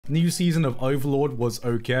new season of Overlord was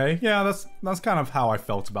okay. Yeah, that's kind of how I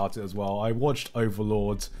felt about it as well. I watched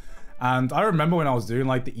Overlord, and I remember when I was doing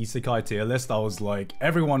like the Isekai tier list, I was like,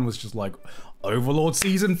 everyone was just like, Overlord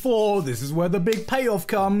season 4, this is where the big payoff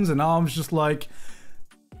comes, and I was just like,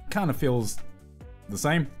 kind of feels the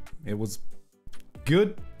same. It was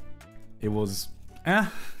good. It was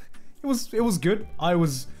it was good. I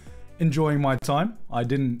was enjoying my time. I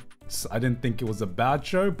didn't think it was a bad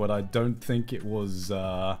show, but I don't think it was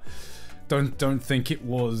don't think it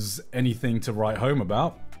was anything to write home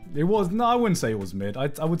about. It was, no, I wouldn't say it was mid.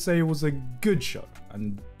 I would say it was a good show,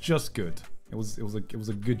 and just good. It was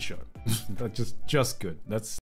a good show. Just good. That's